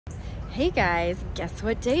Hey guys, guess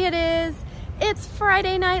what day it is? It's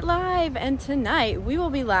Friday Night Live, and tonight we will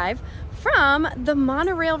be live from the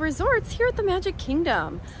Monorail Resorts here at the Magic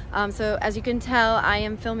Kingdom. So as you can tell, I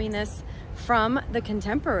am filming this from the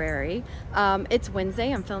Contemporary. It's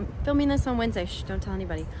Wednesday. I'm filming this on Wednesday. Shh, don't tell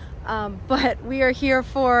anybody. But we are here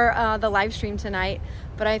for the live stream tonight.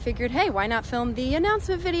 But I figured, hey, why not film the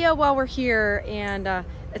announcement video while we're here? And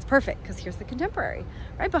it's perfect because here's the Contemporary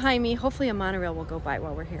right behind me. Hopefully a monorail will go by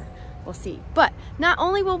while we're here. We'll see. But not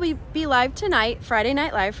only will we be live tonight, Friday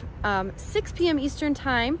Night Live, 6 p.m. Eastern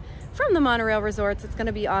Time from the Monorail Resorts. It's going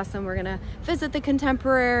to be awesome. We're going to visit the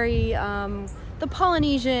Contemporary, the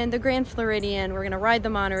Polynesian, the Grand Floridian. We're going to ride the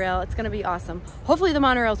monorail. It's going to be awesome. Hopefully the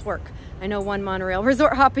monorails work. I know one monorail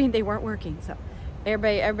resort hopping, they weren't working. So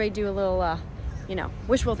everybody do a little,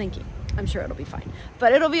 wishful thinking. I'm sure it'll be fine.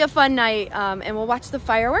 But it'll be a fun night, and we'll watch the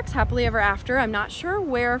fireworks happily ever after. I'm not sure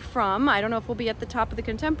where from. I don't know if we'll be at the top of the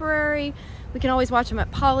Contemporary. We can always watch them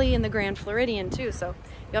at Poly and the Grand Floridian too, so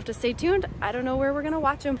you have to stay tuned. I don't know where we're gonna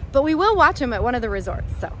watch them, but we will watch them at one of the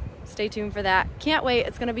resorts, so stay tuned for that. Can't wait.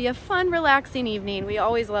 It's gonna be a fun, relaxing evening. We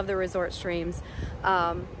always love the resort streams.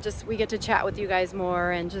 We get to chat with you guys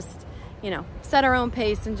more and just, set our own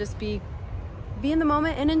pace and just be in the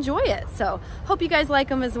moment and enjoy it. So hope you guys like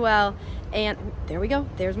them as well. And there we go.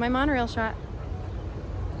 There's my monorail shot.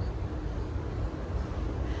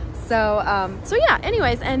 So yeah,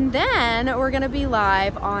 anyways, and then we're gonna be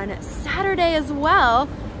live on Saturday as well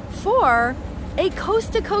for a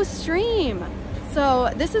coast to coast stream.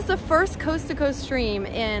 So this is the first coast to coast stream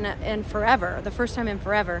in forever, the first time in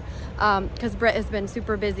forever, because Britt has been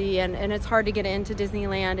super busy and it's hard to get into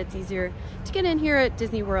Disneyland. It's easier to get in here at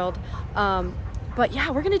Disney World. But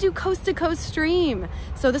yeah, we're gonna do coast to coast stream.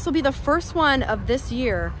 So this will be the first one of this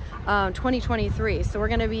year, 2023. So we're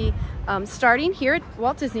gonna be starting here at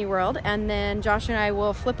Walt Disney World, and then Josh and I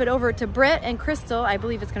will flip it over to Britt and Crystal. I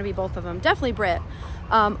believe it's gonna be both of them, definitely Britt,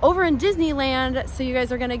 over in Disneyland. So you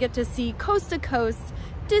guys are gonna get to see coast to coast,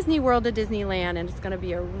 Disney World to Disneyland, and it's gonna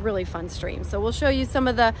be a really fun stream. So we'll show you some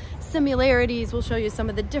of the similarities, we'll show you some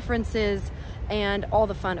of the differences, and all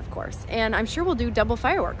the fun, of course. And I'm sure we'll do double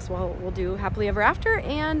fireworks. We'll do Happily Ever After,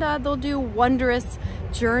 and they'll do Wondrous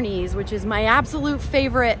Journeys, which is my absolute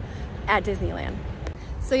favorite at Disneyland.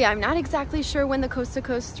 So yeah, I'm not exactly sure when the coast to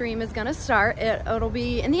coast stream is gonna start. It'll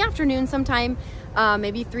be in the afternoon sometime,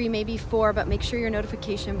 maybe 3, maybe 4, but make sure your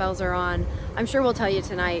notification bells are on. I'm sure we'll tell you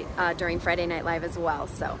tonight during Friday Night Live as well.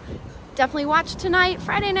 So definitely watch tonight,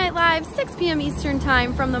 Friday Night Live, 6 p.m. Eastern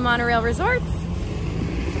Time from the Monorail Resorts.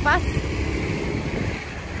 It's a bus.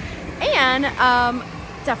 And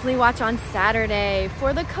definitely watch on Saturday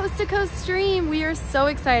for the Coast to Coast stream. We are so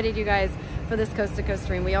excited, you guys, for this Coast to Coast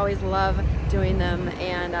stream. We always love doing them,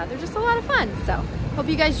 and they're just a lot of fun. So hope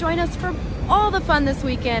you guys join us for all the fun this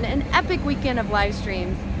weekend, an epic weekend of live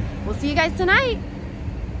streams. We'll see you guys tonight.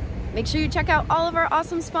 Make sure you check out all of our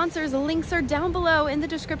awesome sponsors. The links are down below in the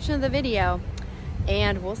description of the video,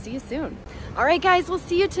 and we'll see you soon. All right, guys, we'll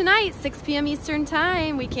see you tonight, 6 p.m. Eastern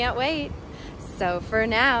Time. We can't wait. So for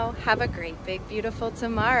now, have a great, big, beautiful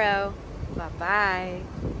tomorrow. Bye-bye.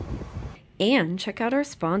 And check out our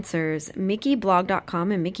sponsors,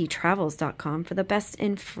 MickeyBlog.com and MickeyTravels.com for the best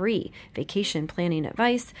in free vacation planning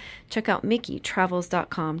advice. Check out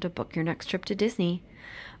MickeyTravels.com to book your next trip to Disney.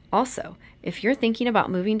 Also, if you're thinking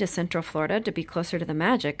about moving to Central Florida to be closer to the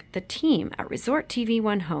magic, the team at Resort TV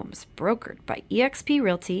One Homes, brokered by eXp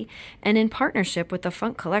Realty and in partnership with the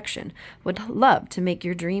Funk Collection, would love to make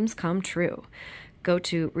your dreams come true. Go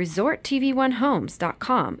to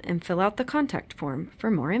resorttv1homes.com and fill out the contact form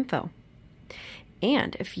for more info.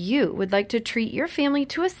 And if you would like to treat your family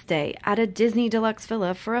to a stay at a Disney Deluxe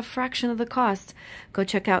Villa for a fraction of the cost, go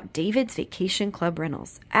check out David's Vacation Club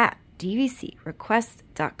Rentals at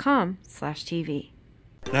dvcrequest.com/TV.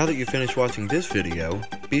 Now that you've finished watching this video,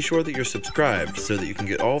 be sure that you're subscribed so that you can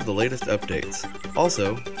get all of the latest updates.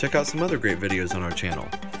 Also, check out some other great videos on our channel.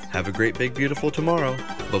 Have a great, big, beautiful tomorrow.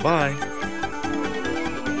 Bye-bye.